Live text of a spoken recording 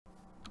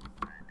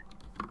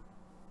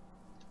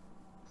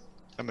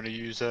I'm gonna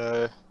use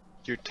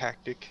your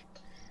tactic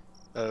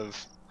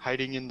of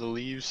hiding in the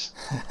leaves.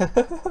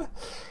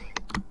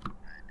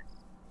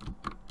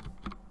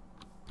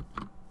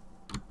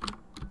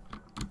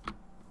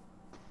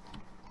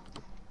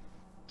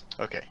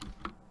 Okay.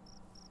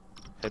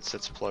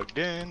 Headset's plugged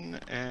in,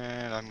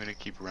 and I'm gonna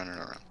keep running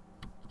around.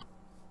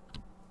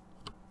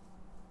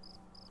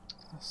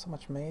 So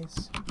much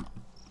maze.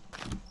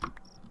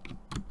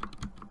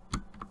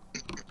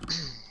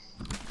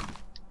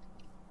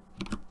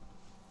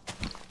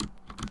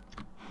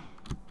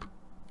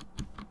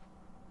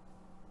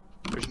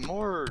 There's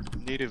more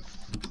native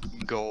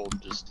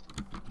gold, just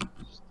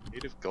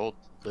native gold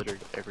littered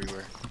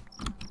everywhere.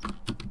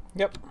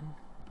 Yep.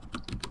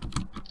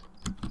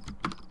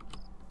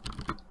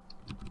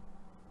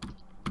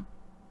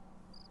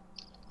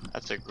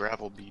 That's a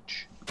gravel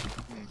beach.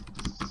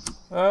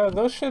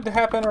 Those should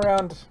happen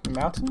around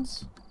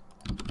mountains.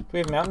 Do we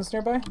have mountains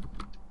nearby?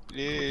 It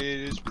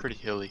is pretty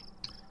hilly.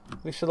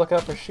 We should look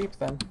out for sheep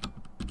then.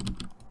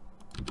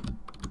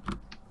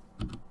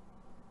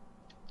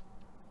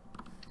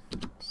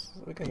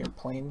 So we can hear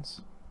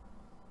planes.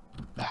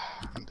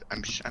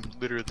 I'm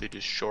literally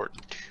just short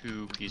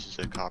 2 pieces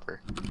of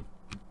copper.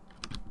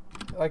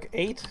 Like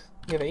 8?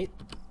 You have 8?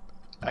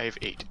 I have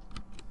 8.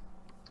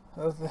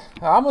 I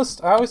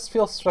always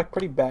feel like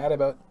pretty bad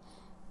about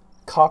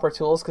copper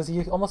tools because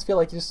you almost feel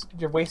like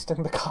you're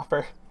wasting the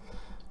copper.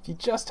 If you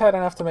just had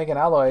enough to make an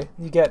alloy,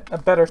 you get a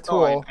better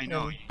tool. Oh, I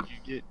know. You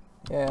get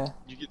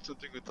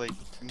something with like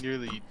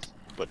nearly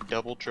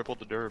double, triple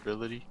the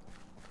durability.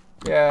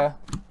 Yeah.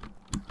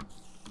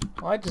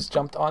 Well, I just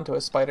jumped onto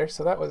a spider,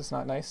 so that was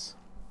not nice.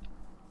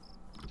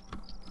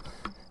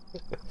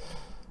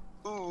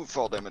 Ooh,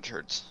 fall damage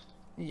hurts.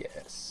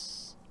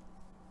 Yes.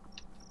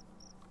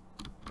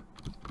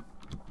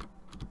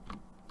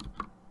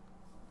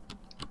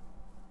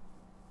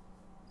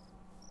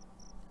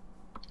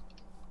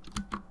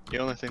 The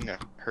only thing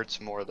that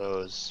hurts more though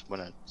is when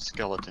a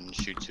skeleton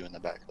shoots you in the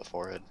back of the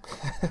forehead.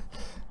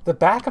 The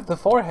back of the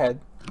forehead?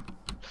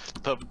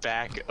 The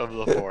back of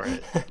the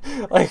forehead.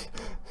 Like,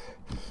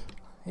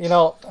 you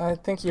know, I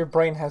think your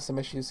brain has some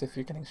issues if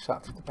you're getting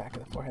shot through the back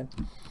of the forehead.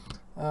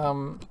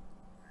 No,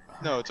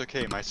 it's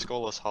okay. My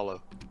skull is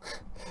hollow.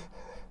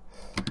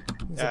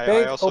 There's a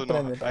big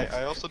opening in the I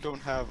back. also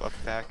don't have a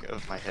back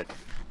of my head.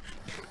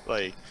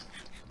 Like.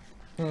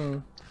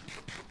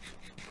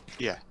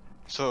 Yeah.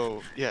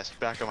 So yes,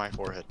 back of my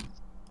forehead.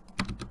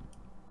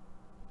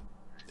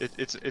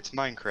 It's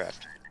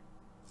Minecraft.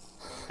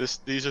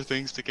 These are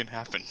things that can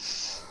happen.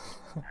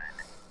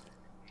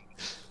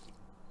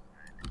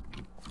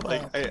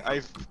 Like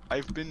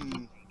I've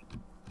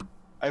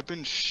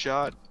been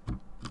shot.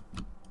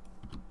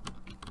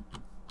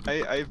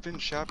 I've been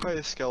shot by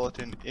a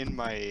skeleton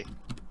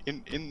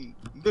in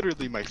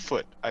literally my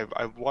foot.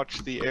 I've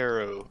watched the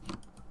arrow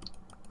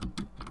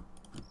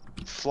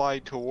fly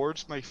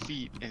towards my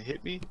feet and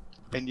hit me,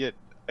 and yet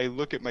I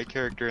look at my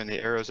character and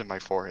the arrow's in my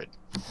forehead.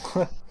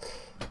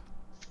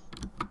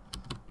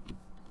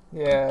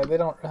 Yeah, they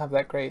don't have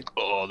that great.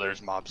 Oh,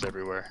 there's mobs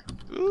everywhere.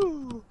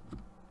 Ooh.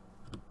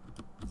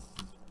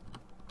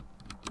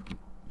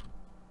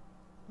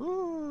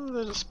 Ooh,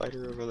 there's a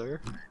spider over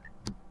there.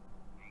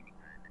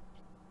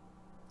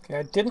 Okay,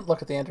 I didn't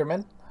look at the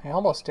Enderman. I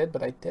almost did,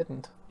 but I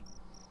didn't.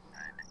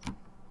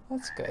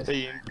 That's good.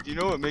 Hey, you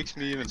know what makes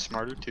me even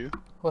smarter too?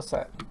 What's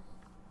that?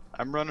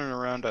 I'm running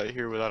around out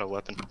here without a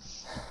weapon.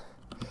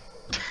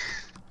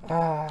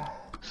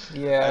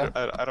 Yeah.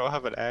 I don't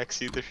have an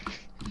axe either.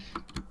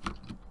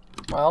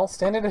 Well,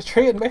 stand in a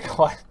tree and make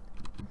one.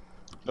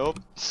 Nope.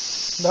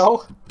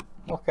 No?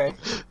 Okay.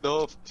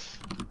 Nope.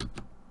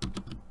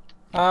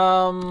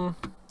 I'm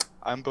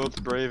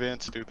both brave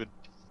and stupid.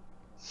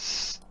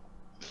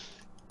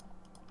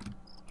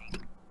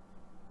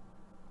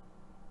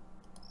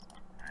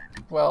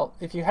 Well,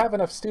 if you have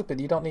enough stupid,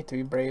 you don't need to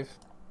be brave.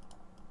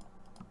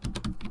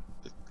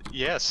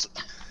 Yes.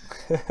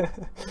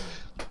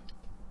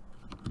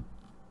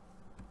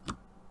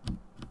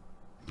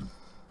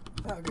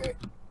 Okay.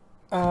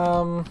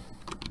 I'm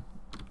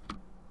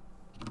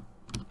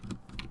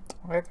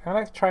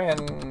gonna try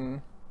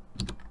and...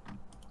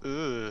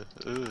 Ugh,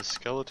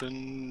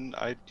 skeleton,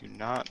 I do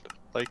not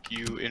like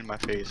you in my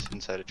face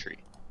inside a tree.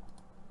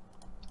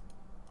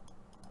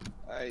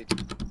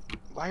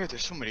 Why are there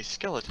so many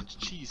skeletons?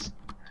 Jeez.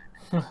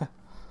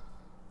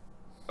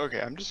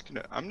 Okay, I'm just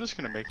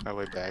gonna make my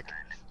way back.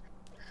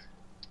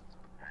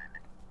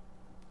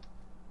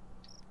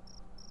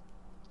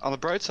 On the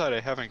bright side,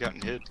 I haven't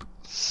gotten hit.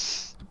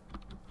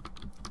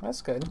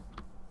 That's good.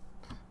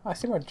 Oh, I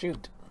see more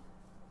jute.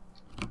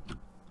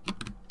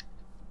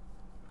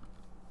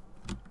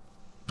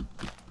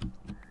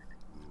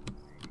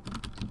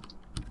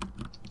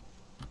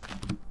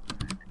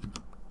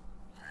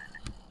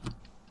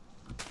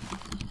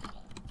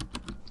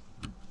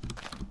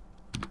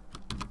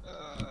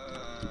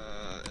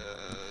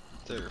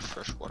 There's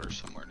fresh water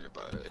somewhere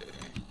nearby.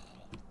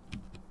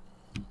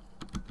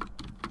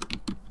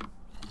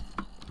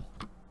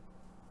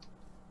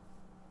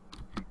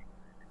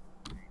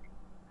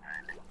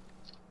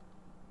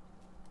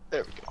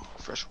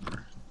 fresh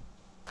water.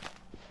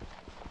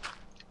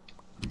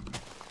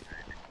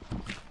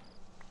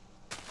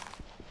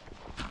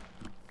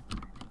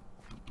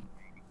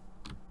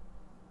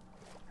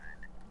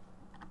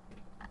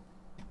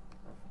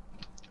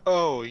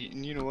 Oh,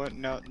 you know what?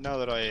 Now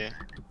that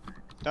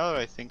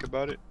I think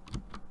about it,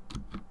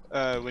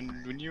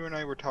 when you and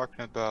I were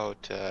talking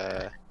about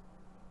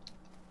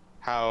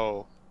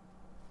how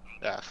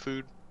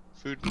food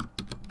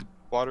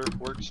water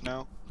works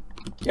now,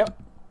 Yep.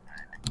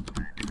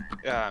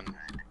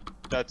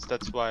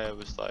 that's why I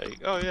was like,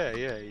 oh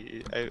yeah,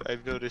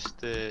 I've noticed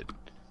that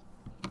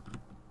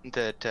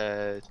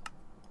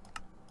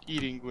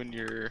eating when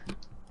you're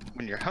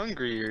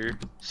hungrier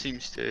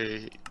seems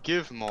to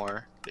give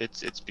more.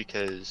 It's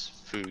because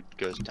food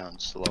goes down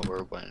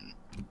slower when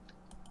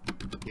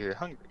you're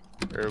hungry,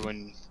 or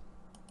when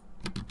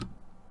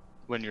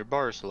your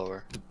bar is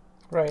lower.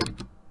 Right.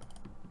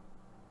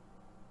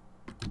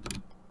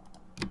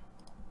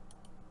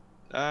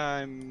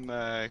 I'm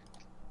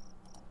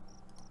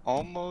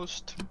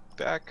almost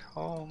back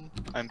home.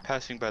 I'm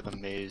passing by the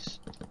maze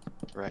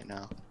right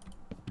now.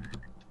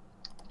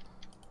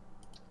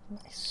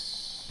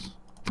 Nice.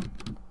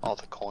 All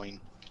the coin.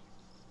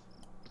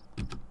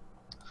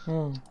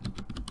 Hmm.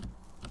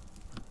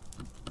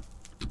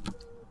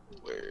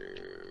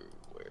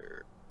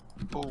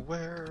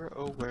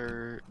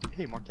 Where?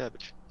 Hey, more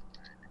cabbage.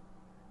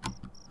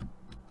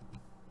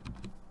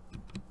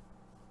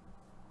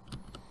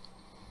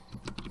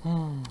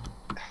 Hmm.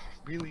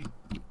 Really?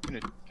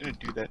 Gonna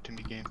do that to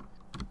me, game?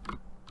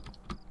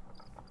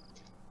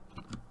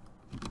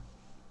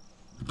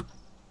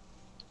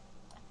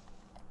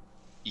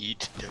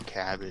 Eat the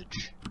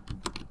cabbage.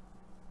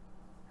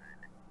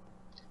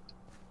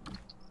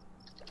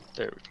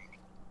 There we go.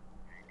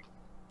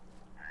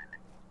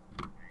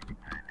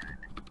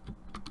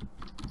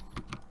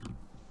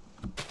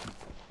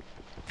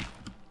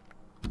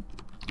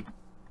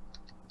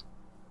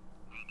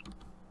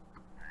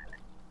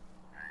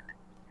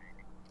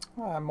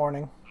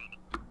 Morning.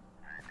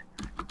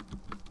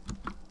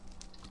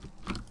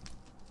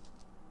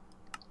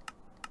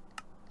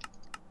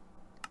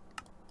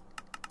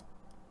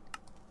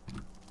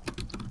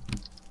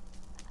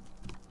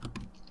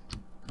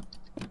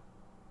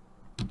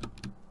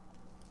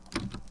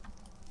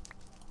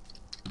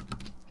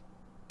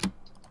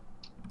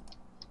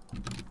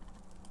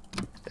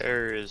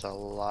 There is a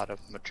lot of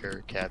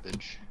mature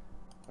cabbage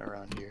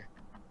around here.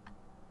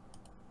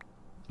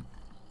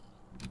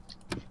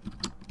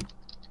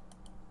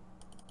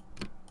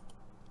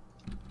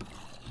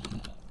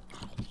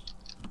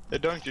 Hey,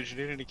 Dunk, did you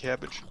need any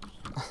cabbage?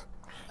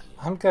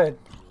 I'm good.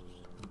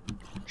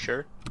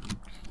 Sure.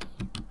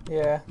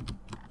 Yeah.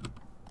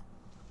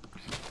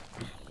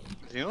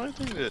 The only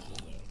thing that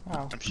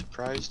Oh. I'm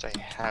surprised I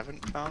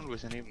haven't found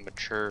was any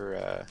mature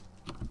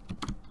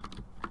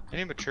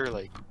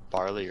like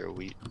barley or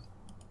wheat.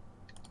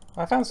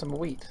 I found some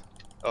wheat.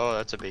 Oh,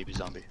 that's a baby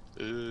zombie.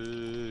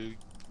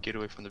 Get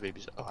away from the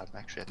babies. Oh, I'm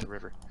actually at the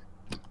river.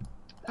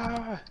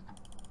 Ah!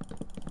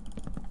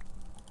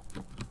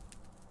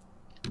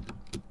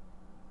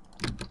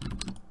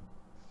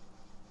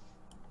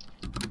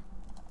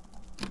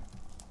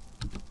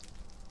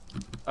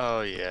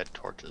 Oh yeah,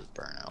 torches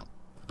burn out.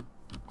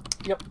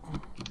 Yep.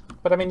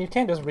 But I mean, you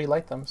can't just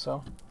relight them,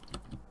 so.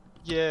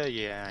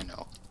 Yeah, I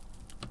know.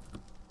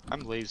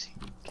 I'm lazy,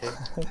 okay?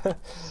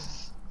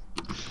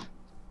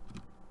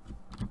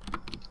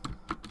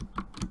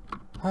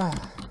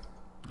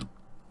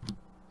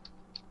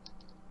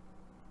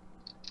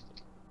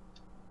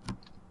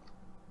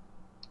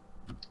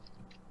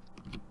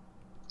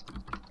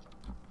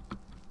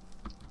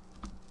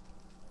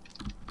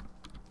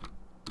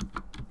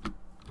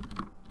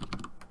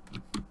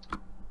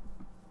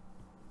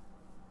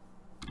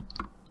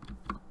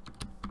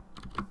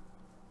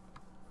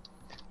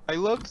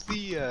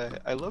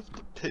 I love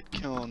the pit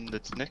kiln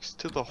that's next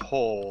to the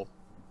hole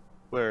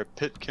where a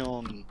pit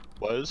kiln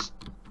was,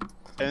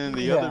 and then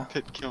the other Yeah.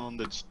 pit kiln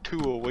that's 2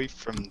 away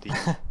from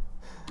the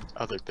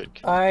other pit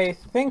kiln. I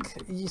think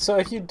so.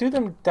 If you do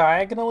them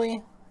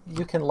diagonally,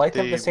 you can light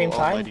them at They the same will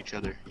all time. light each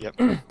other. Yep.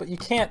 But you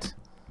can't.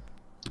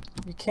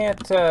 You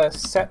can't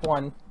set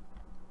one.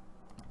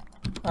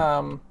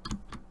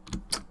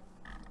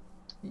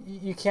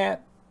 You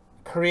can't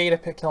create a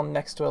pit kiln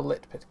next to a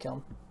lit pit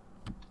kiln.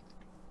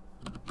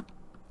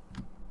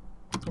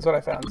 That's what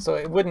I found. So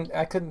it wouldn't.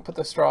 I couldn't put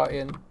the straw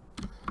in.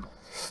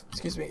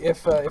 Excuse me.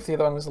 If the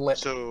other one was lit,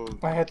 So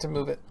I had to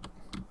move it.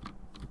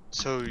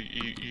 So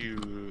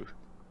you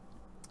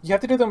You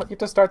have to do them. You have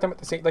to start them at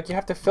the same. Like you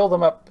have to fill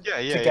them up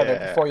together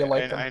yeah, before you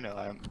light them. I know.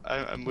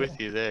 I'm with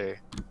you there.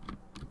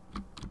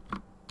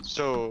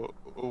 So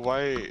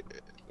why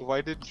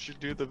didn't you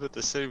do them at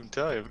the same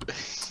time?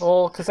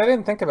 Well, because I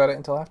didn't think about it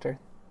until after.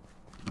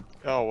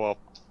 Oh well.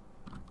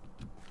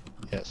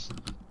 Yes.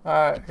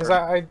 Because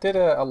I did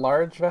a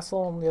large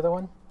vessel on the other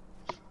one.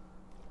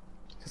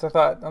 Because I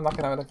thought I'm not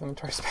gonna have enough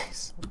inventory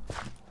space.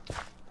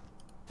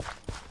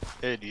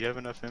 Hey, do you have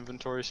enough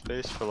inventory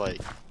space for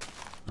like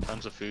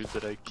tons of food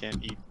that I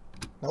can't eat?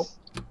 Nope.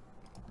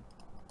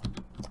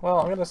 Well,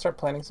 I'm gonna start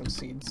planting some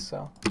seeds,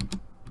 so...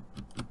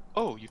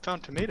 Oh, you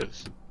found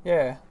tomatoes.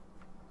 Yeah.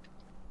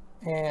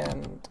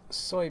 And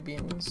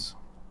soybeans.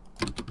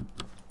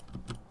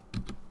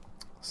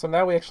 So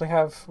now we actually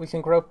have... We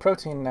can grow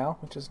protein now,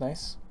 which is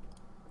nice.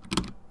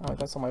 Oh,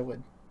 that's all my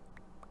wood.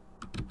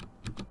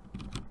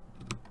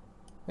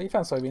 Oh, you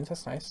found soybeans,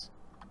 that's nice.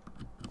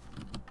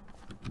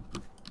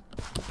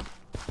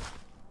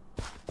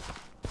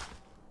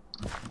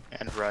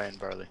 And rye and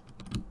barley.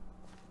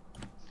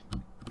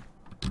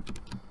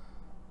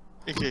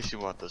 In case you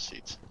want those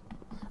seeds.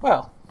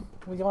 Well,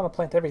 we want to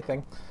plant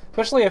everything.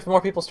 Especially if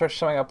more people start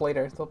showing up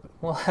later.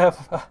 We'll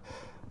have...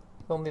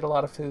 they'll need a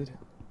lot of food.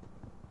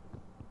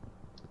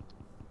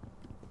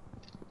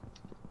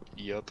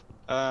 Yup.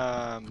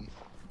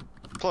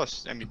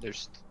 Plus, I mean,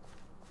 it's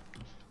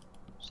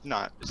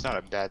not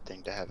a bad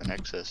thing to have an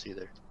excess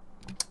either.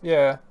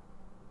 Yeah.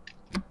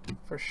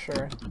 For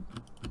sure.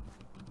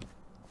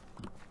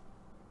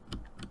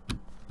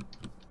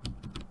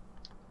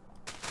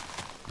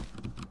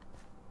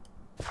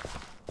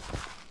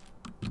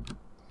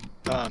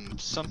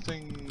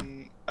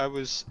 Something I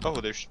was...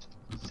 Oh, there's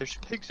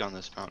pigs on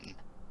this mountain.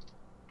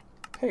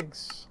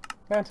 Pigs.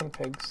 Mountain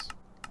pigs.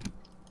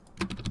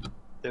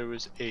 There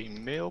was a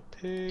male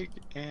pig,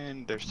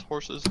 and there's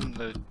horses in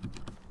the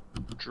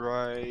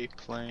dry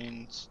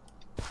plains.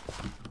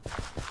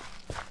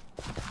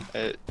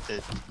 I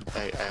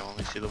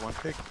only see the one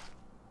pig.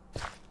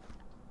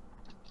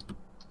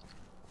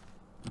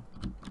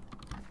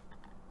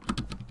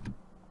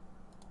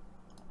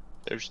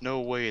 There's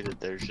no way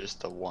that there's just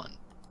the one.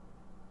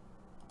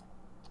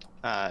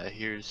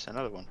 Here's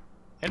another one.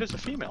 And it's a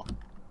female.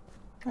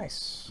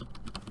 Nice.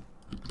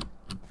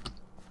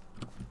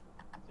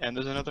 And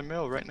there's another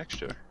male right next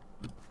to her.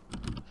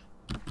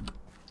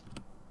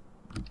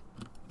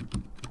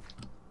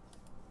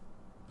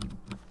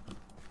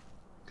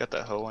 Got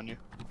that hoe on you?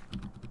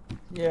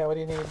 Yeah, what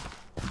do you need?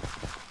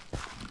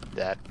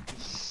 That.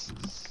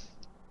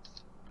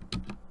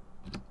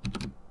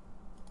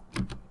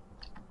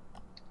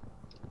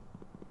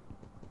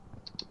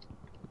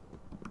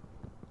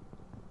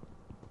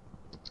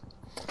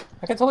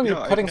 I can totally be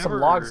putting some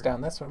never... logs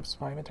down. That's why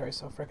my inventory's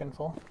so freaking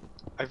full.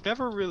 I've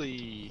never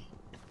really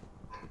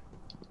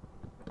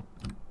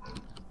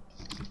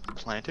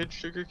planted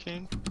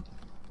sugarcane.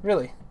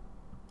 Really?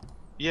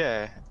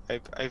 Yeah, I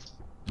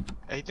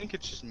think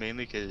it's just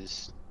mainly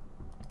because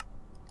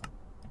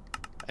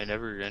I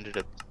never ended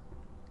up.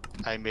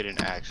 I made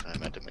an axe when I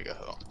meant to make a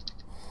hoe.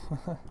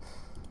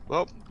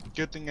 Well,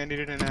 good thing I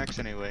needed an axe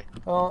anyway.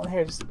 Well,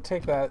 here, just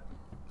take that.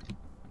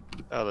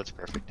 Oh, that's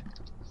perfect.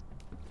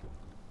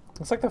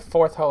 It's like the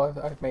 4th hoe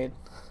I've made.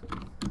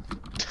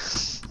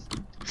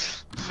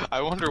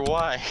 I wonder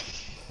why.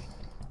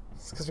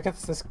 It's because we got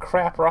this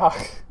crap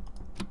rock.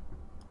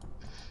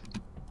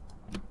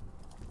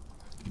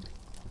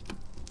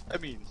 I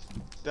mean,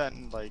 that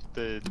and like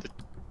the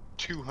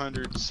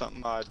 200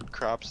 something odd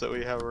crops that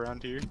we have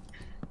around here.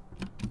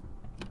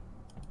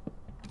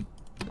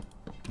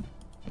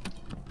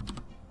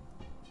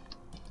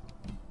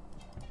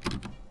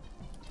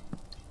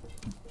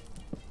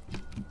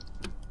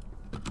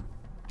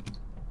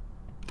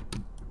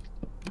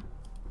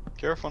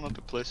 Careful not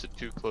to place it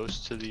too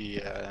close to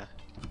the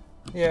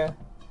Yeah.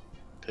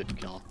 pit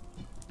kiln.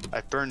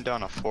 I burned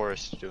down a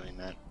forest doing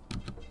that.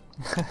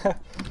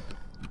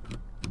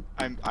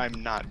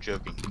 I'm not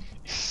joking.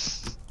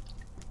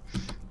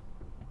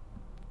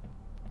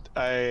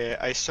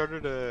 I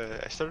started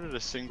a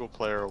single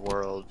player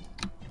world.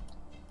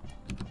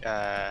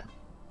 I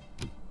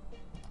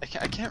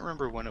can't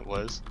remember when it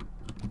was,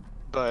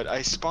 but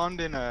I spawned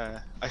in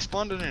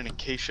an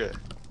acacia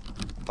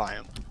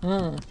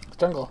biome.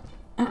 Jungle.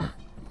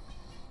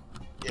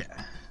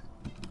 Yeah.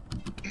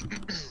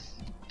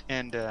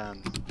 And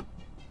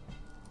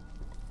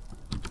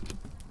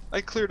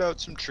I cleared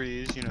out some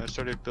trees, you know,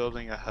 started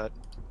building a hut,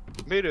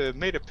 made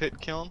a pit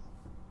kiln,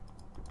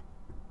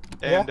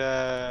 and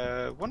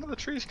one of the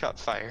trees caught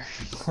fire,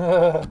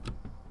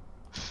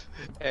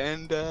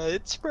 and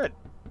it spread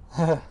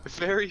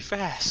very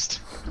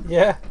fast.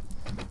 Yeah.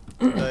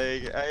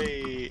 Like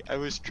I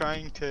was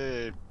trying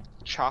to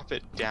chop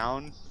it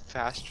down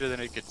faster than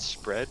it could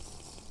spread.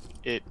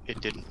 It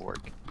didn't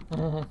work.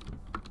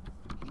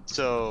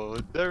 So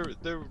there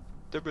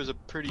was a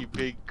pretty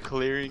big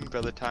clearing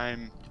by the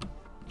time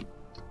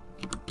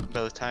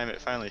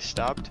it finally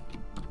stopped,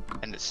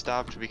 and it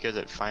stopped because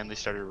it finally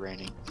started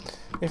raining.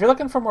 If you're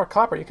looking for more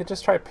copper, you could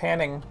just try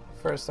panning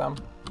for some.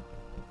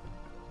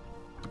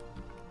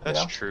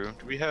 That's true.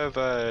 Do we have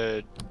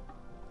They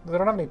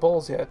don't have any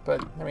bowls yet,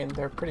 but I mean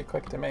they're pretty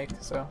quick to make.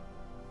 So.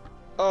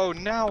 Oh,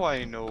 now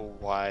I know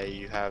why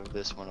you have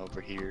this one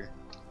over here.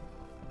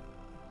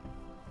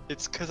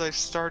 It's because I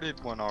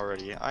started one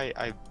already.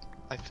 I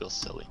feel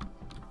silly.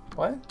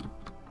 What?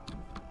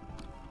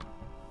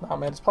 No,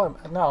 man, it's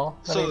probably no.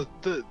 So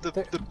the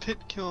pit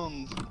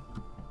kiln,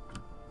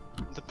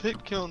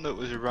 that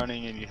was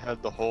running, and you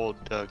had the hole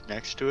dug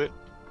next to it.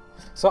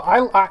 So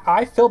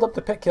I filled up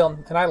the pit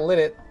kiln and I lit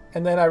it,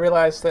 and then I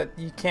realized that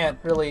you can't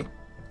really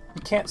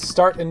you can't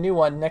start a new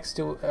one next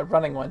to a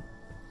running one.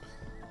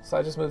 So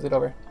I just moved it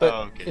over. But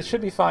okay. It should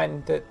be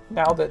fine that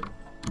now that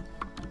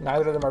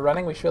neither of them are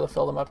running, we should be able to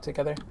fill them up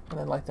together and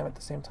then light them at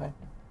the same time.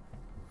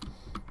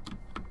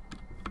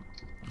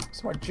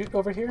 Some more jute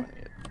over here.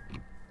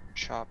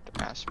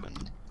 Chopped aspen.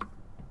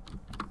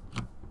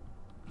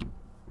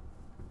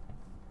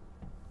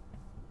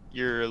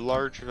 Your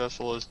large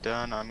vessel is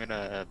done. I'm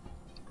gonna.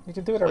 You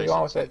can do whatever you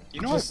want with it.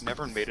 You know, I've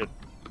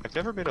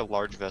never made a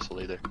large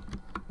vessel either.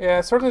 Yeah,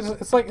 sort of.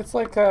 It's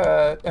like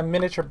a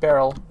miniature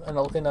barrel in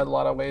a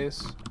lot of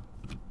ways.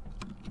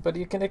 But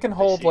it can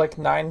hold like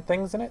 9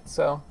 things in it,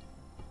 so.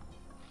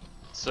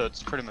 So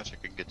it's pretty much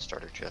like a good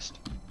starter chest.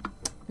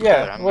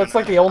 Yeah, well, it's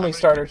like the only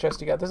starter chest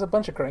you got. There's a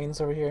bunch of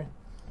grains over here,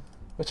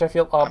 which I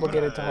feel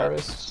obligated to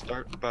harvest.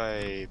 Start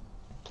by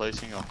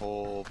placing a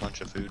whole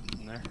bunch of food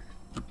in there.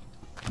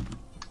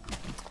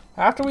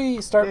 After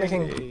we start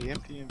making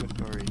empty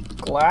inventory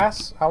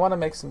glass, I want to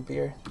make some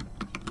beer.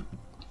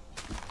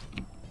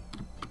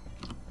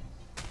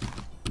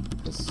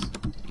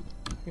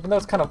 Even though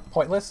it's kind of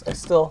pointless, I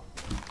still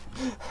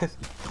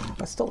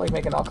like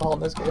making alcohol in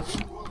this game.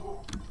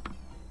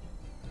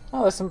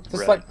 Oh,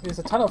 there's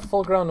a ton of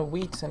full-grown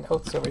wheat and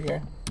oats over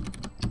here.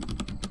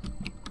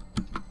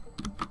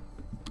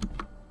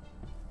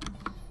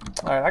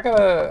 All right, I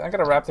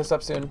gotta wrap this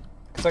up soon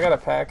because I gotta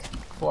pack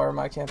for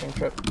my camping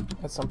trip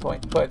at some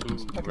point. But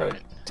I got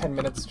 10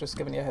 minutes, just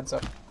giving you a heads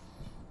up.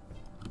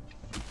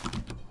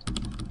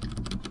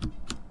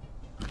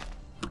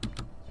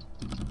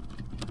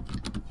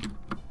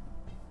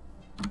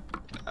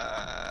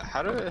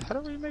 How do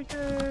we make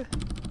a?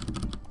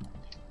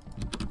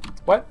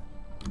 What?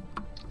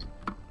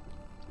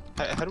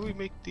 How do we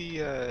make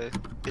the?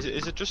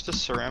 Is it just a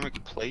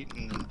ceramic plate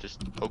and then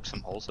just poke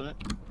some holes in it?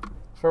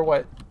 For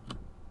what?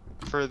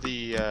 For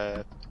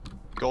the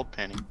gold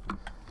panning.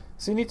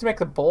 So you need to make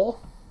the bowl?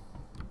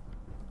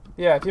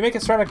 Yeah, if you make a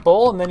ceramic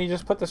bowl and then you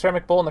just put the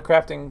ceramic bowl in the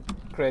crafting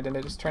grid and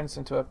it just turns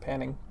into a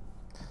panning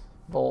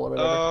bowl or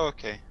whatever. Oh,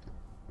 okay.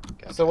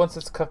 Gotcha. So once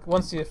it's cooked,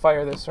 once you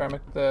fire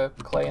the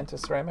clay into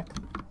ceramic.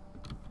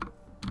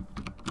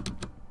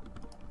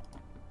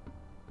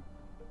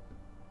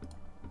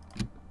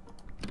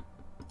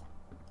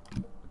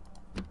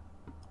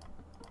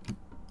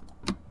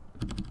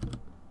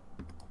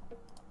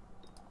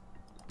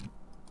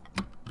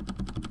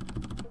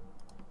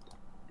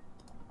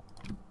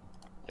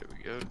 There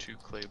we go, 2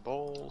 clay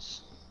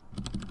bowls.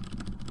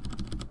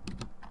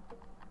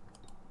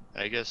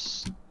 I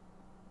guess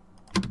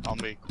I'll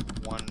make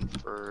one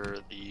for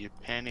the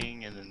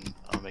panning and then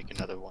I'll make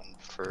another one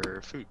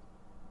for food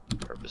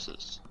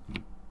purposes.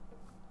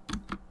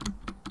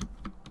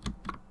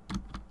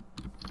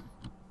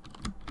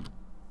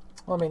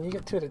 Well, I mean, you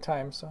get 2 at a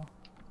time, so.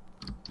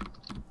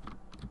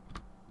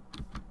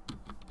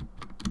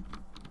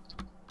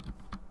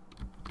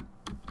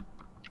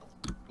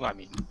 Well, I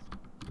mean,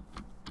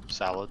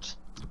 salads.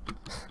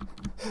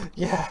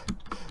 Yeah.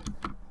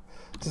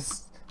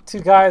 Just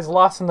 2 guys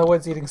lost in the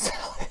woods eating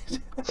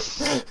salad.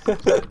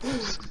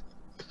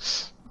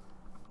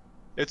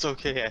 It's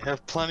okay, I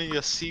have plenty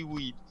of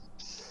seaweed.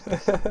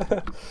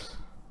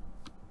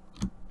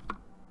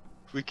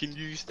 We can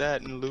use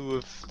that in lieu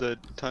of the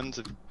tons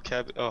of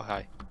cabbage. Oh,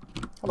 hi.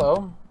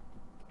 Hello.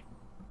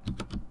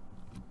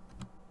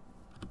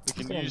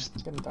 We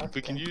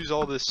can use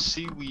all this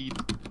seaweed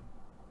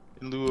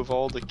in lieu of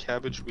all the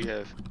cabbage we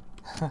have.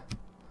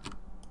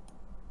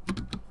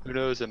 Who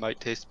knows, it might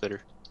taste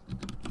better.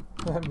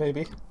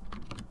 Maybe.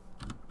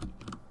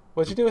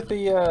 What'd you do with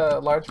the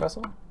large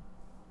vessel?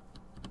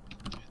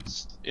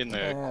 It's in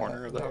the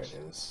corner of the house.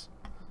 There it is.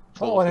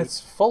 Oh, and it's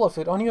full of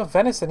food. Oh, and you have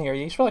venison here.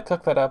 You should probably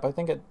cook that up. I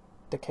think it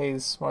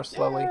decays more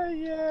slowly.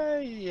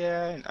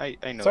 Yeah.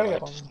 I know. Sorry, I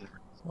just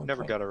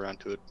never got around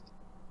to it.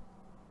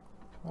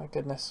 My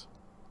goodness.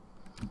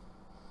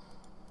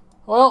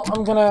 Well,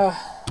 I'm gonna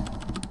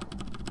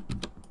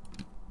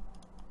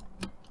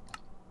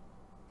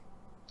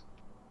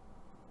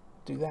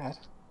do that.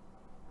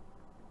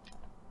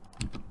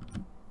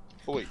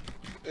 Oh wait,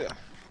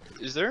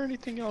 is there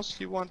anything else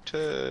you want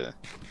to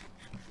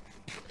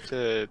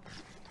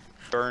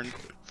burn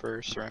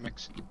for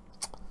ceramics?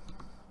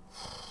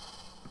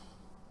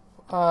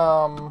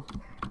 I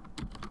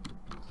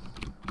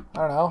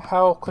don't know.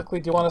 How quickly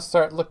do you want to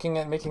start looking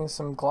at making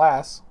some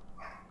glass?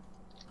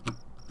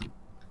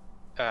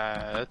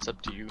 That's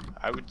up to you.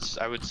 I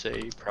would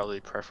say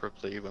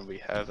preferably when we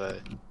have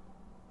a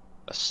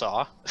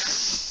saw.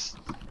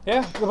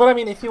 Yeah, but I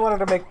mean, if you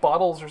wanted to make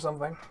bottles or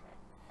something.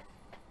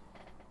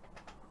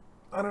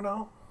 I don't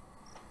know.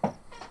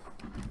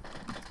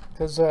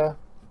 Because,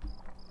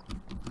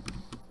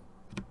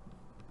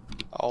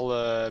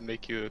 I'll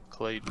make you a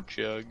clay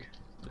jug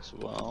as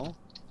well.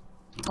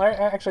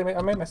 I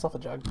made myself a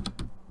jug.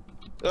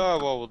 Oh,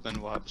 well,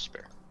 then we'll have a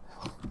spare.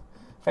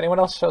 If anyone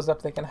else shows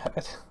up, they can have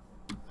it.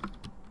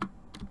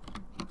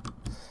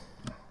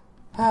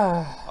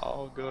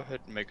 I'll go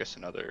ahead and make us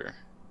another.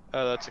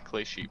 That's a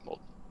clay sheet mold.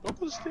 What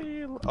was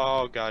the?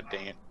 Oh, god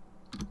dang it.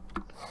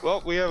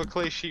 Well, we have a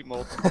clay sheet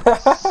mold.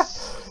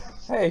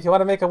 Hey, if you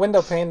want to make a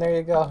window pane, there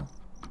you go.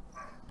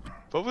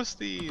 What was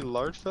the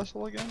large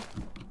vessel again?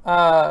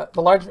 The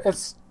large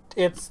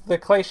it's the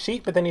clay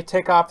sheet, but then you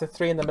take off the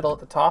 3 in the middle at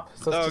the top,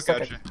 so it's just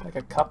gotcha. like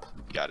a cup.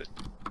 Got it.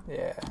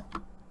 Yeah.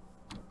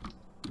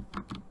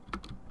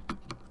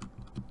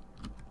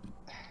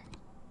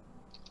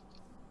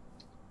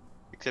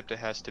 Except it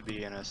has to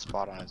be in a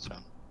spot on its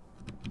own.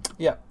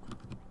 Yep.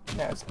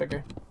 Yeah, it's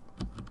bigger.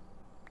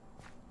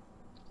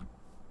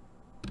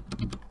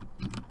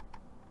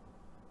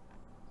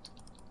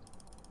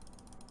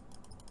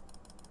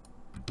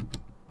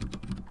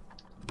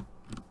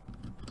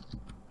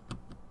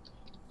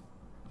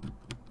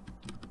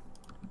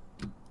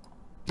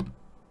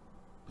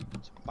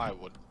 I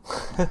would.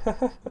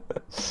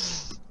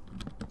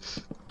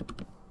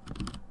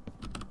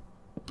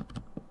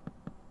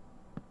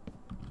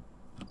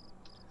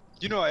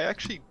 You know, I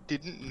actually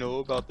didn't know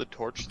about the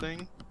torch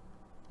thing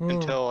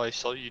until I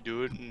saw you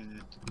do it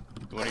in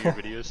one of your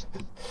videos.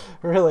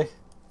 Really?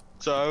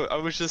 So I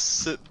was just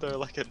sitting there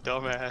like a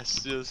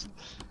dumbass,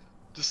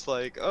 just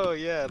like, oh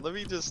yeah, let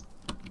me just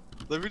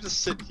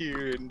sit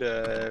here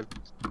and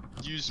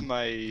use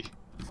my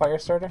fire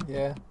starter?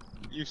 Yeah.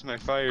 Use my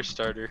fire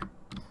starter.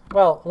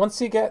 Well, once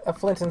you get a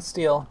flint and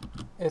steel,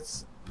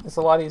 it's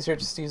a lot easier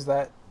just to use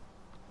that.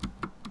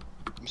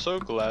 I'm so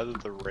glad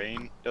that the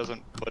rain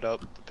doesn't put out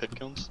the pit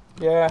kilns.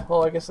 Yeah,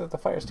 well, I guess that the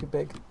fire's too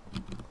big.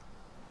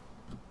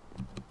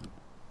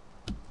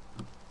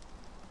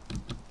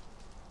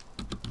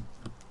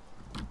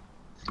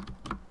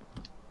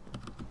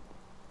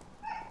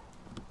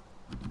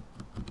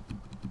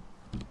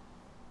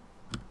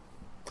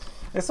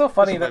 It's so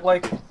funny that,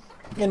 like,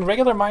 in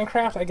regular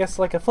Minecraft, I guess,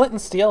 like, a flint and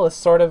steel is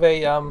sort of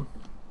a,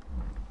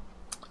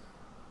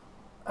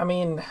 I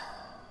mean,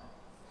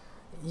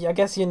 yeah, I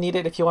guess you need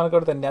it if you want to go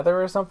to the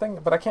nether or something,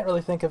 but I can't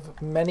really think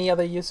of many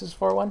other uses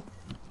for one.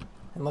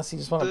 Unless you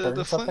just want to burn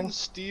the something. flint and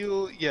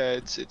steel, yeah,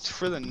 it's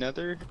for the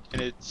nether,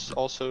 and it's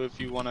also if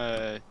you want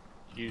to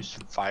use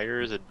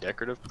fire as a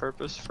decorative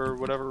purpose for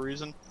whatever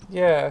reason.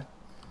 Yeah.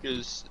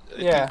 Because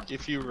yeah,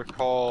 if you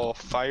recall,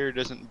 fire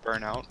doesn't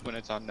burn out when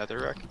it's on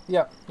netherrack.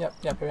 Yep.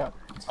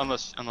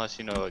 Unless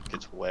you know it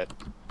gets wet.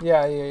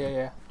 Yeah,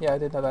 I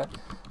did know that.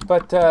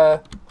 But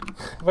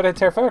in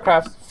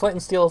Terraformacraft, flint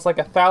and steel is like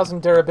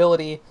 1,000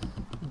 durability,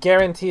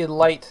 guaranteed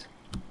light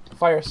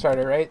fire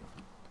starter, right?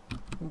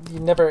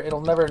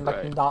 It'll never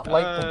like not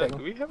light the thing.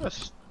 Do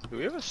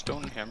we have a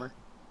stone hammer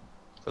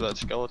for that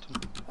skeleton?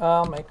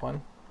 I'll make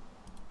one.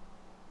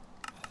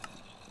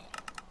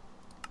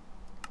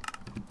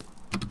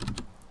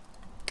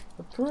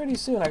 But pretty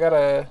soon I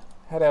gotta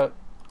head out.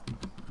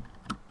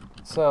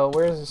 So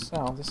where's this?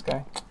 Oh, this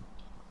guy.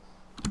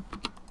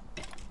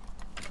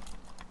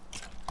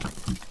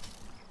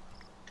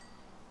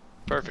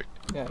 Perfect.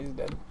 Yeah, he's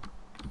dead.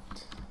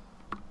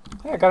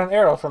 Hey, I got an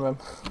arrow from him.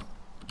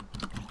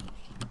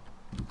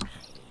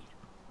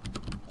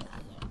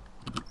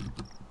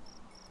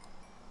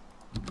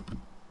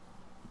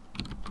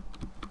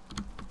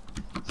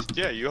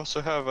 Yeah, you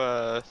also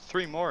have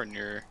 3 more in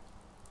your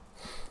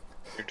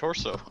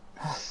torso.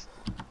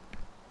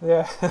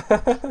 Yeah.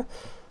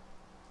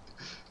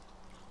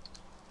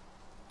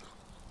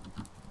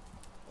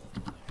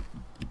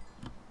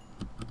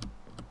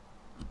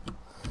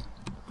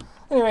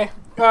 Anyway,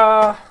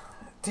 to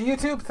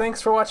YouTube,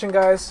 thanks for watching,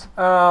 guys.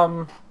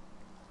 I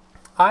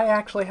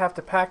actually have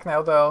to pack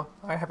now, though.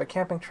 I have a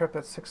camping trip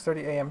at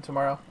 6:30 a.m.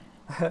 tomorrow.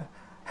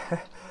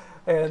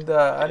 And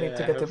I need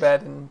to get to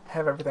bed and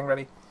have everything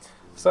ready.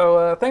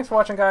 So thanks for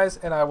watching, guys,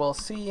 and I will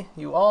see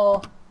you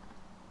all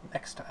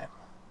next time.